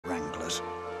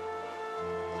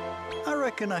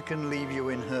reckon I can leave you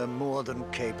in her more than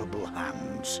capable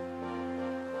hands.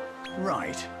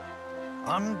 Right.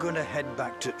 I'm gonna head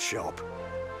back to the shop.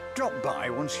 Drop by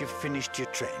once you've finished your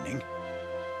training.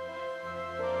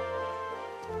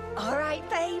 All right,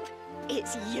 babe.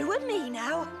 It's you and me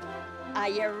now. Are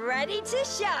you ready to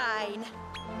shine?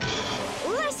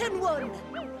 Lesson 1.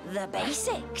 The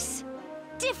basics.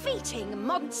 Defeating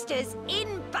monsters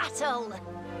in battle.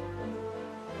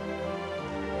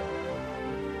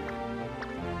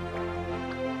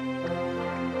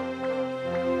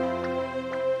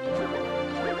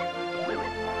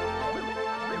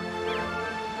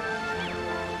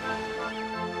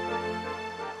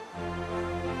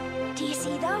 Do you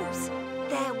see those?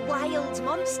 They're wild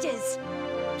monsters.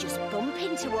 Just bump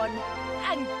into one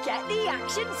and get the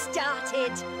action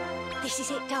started. This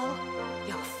is it, doll.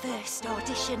 Your first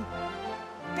audition.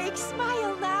 Big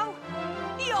smile now.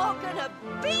 You're gonna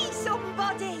be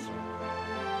somebody.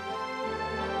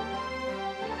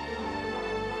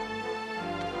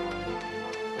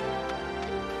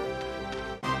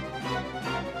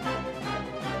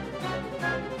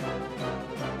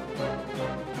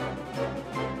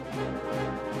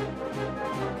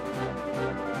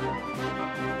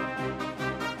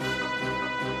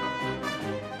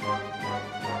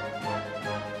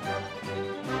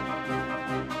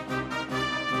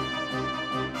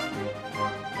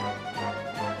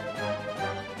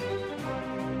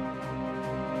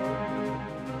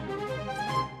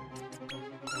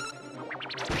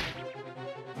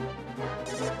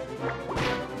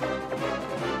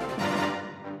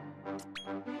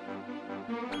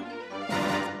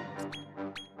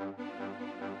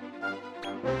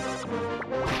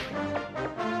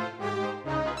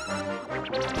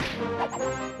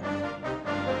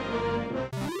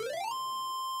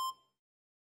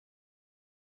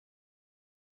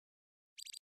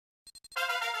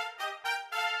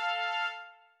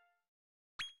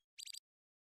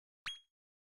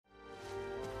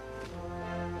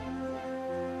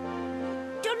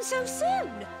 Done so soon?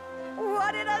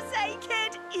 What did I say,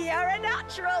 kid? You're a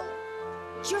natural.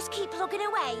 Just keep plugging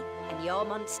away, and your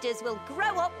monsters will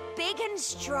grow up big and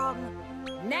strong.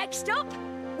 Next up,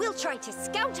 we'll try to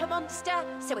scout a monster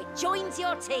so it joins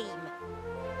your team.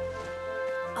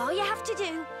 All you have to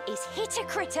do is hit a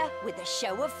critter with a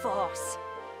show of force.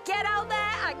 Get out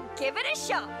there and give it a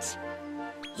shot.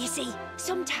 You see,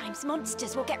 sometimes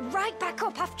monsters will get right back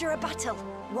up after a battle,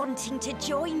 wanting to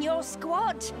join your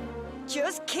squad.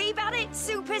 Just keep at it,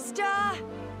 superstar!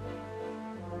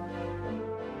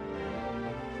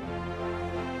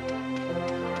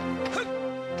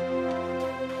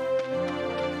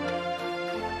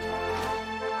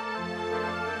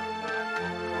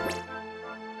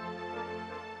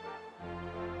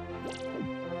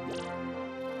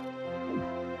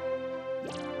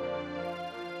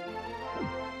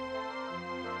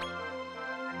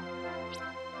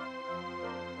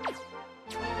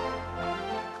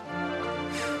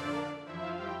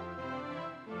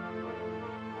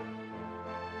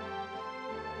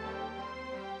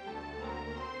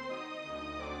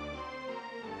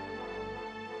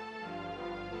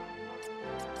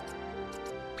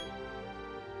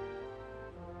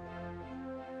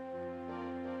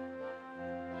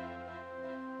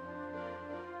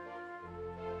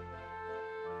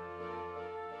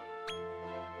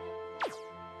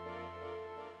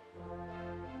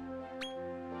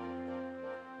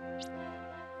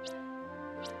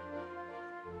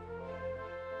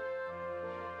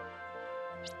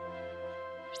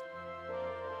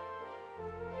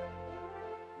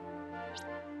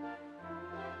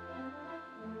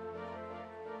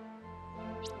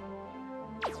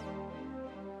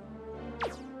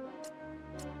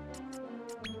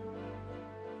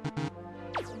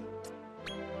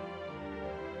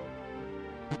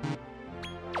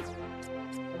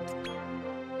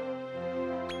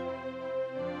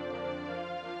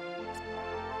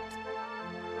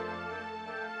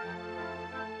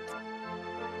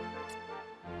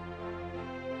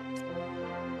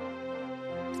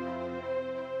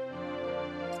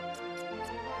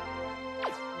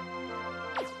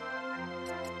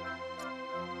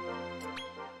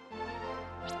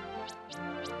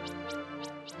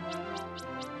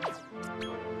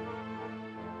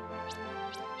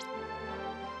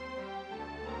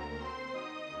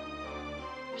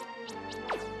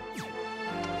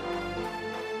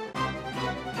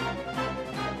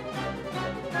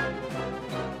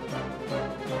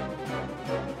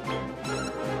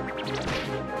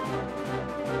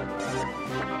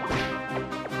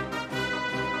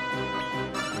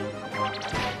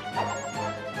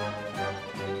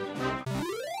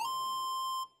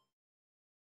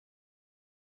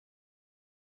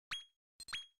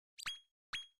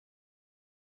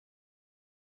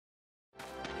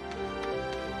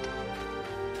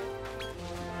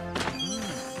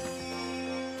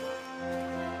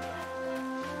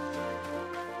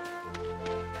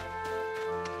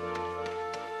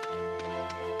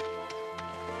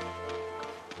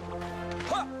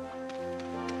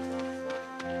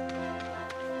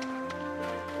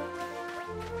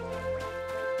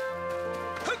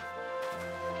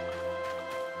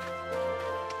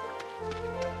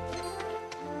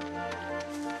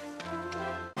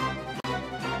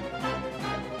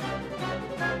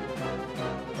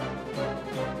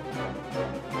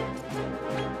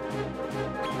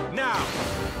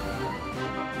 now!